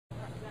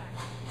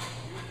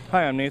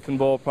Hi, I'm Nathan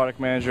Bowl,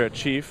 Product Manager at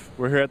Chief.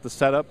 We're here at the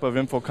setup of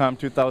InfoComm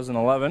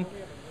 2011,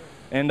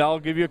 and I'll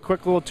give you a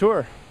quick little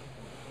tour.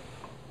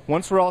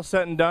 Once we're all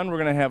set and done, we're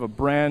going to have a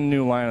brand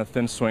new line of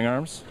thin swing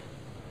arms.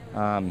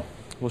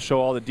 We'll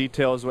show all the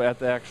details at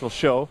the actual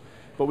show,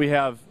 but we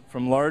have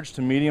from large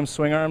to medium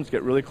swing arms,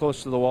 get really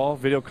close to the wall,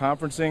 video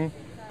conferencing,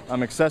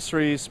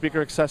 accessories,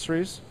 speaker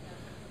accessories.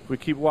 If we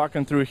keep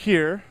walking through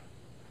here,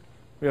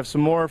 we have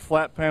some more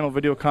flat panel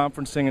video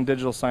conferencing and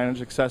digital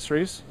signage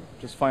accessories,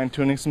 just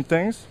fine-tuning some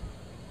things.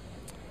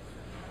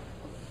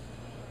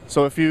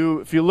 So if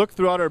you look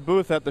throughout our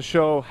booth at the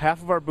show,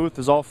 half of our booth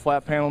is all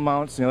flat panel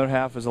mounts, and the other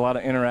half is a lot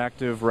of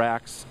interactive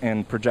racks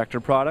and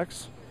projector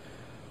products.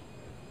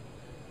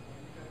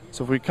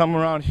 So if we come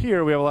around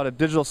here, we have a lot of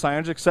digital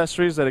signage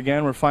accessories that,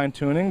 again, we're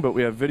fine-tuning, but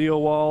we have video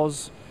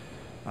walls,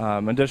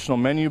 additional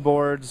menu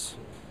boards.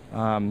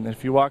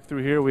 If you walk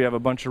through here, we have a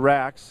bunch of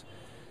racks.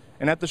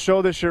 And at the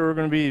show this year,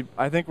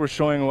 I think we're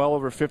showing well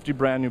over 50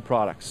 brand new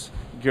products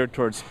geared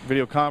towards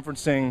video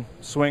conferencing,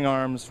 swing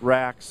arms,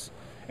 racks,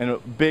 and a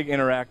big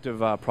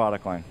interactive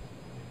product line.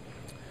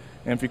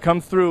 And if you come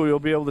through, you'll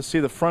be able to see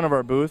the front of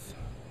our booth.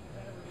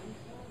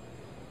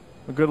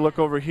 A good look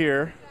over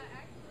here.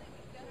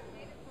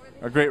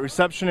 Our great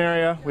reception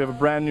area. We have a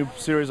brand new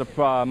series of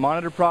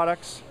monitor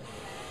products.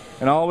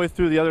 And all the way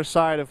through the other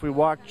side, if we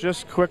walk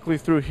just quickly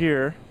through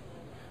here,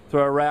 through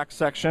our rack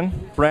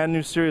section, brand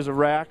new series of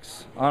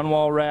racks,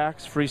 on-wall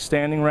racks,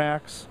 freestanding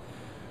racks,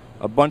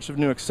 a bunch of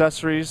new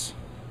accessories.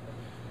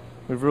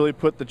 We've really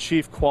put the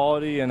Chief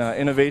quality and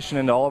innovation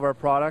into all of our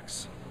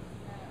products.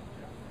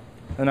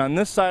 And on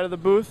this side of the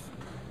booth,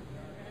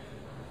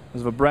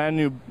 there's a brand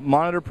new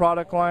monitor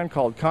product line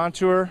called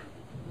Contour.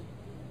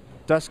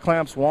 Desk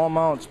clamps, wall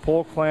mounts,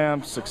 pole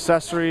clamps,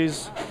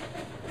 accessories,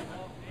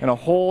 and a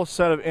whole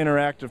set of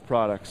interactive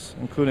products,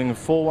 including a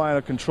full line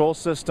of control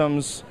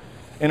systems,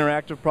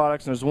 interactive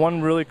products. And there's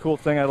one really cool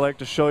thing I'd like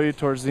to show you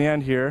towards the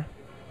end here.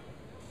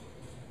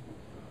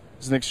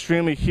 It's an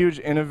extremely huge,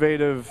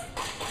 innovative,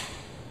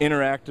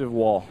 interactive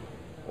wall.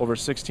 Over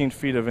 16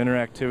 feet of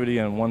interactivity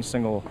in one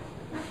single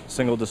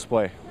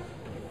display.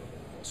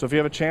 So if you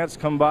have a chance,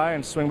 come by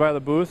and swing by the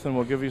booth and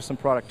we'll give you some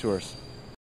product tours.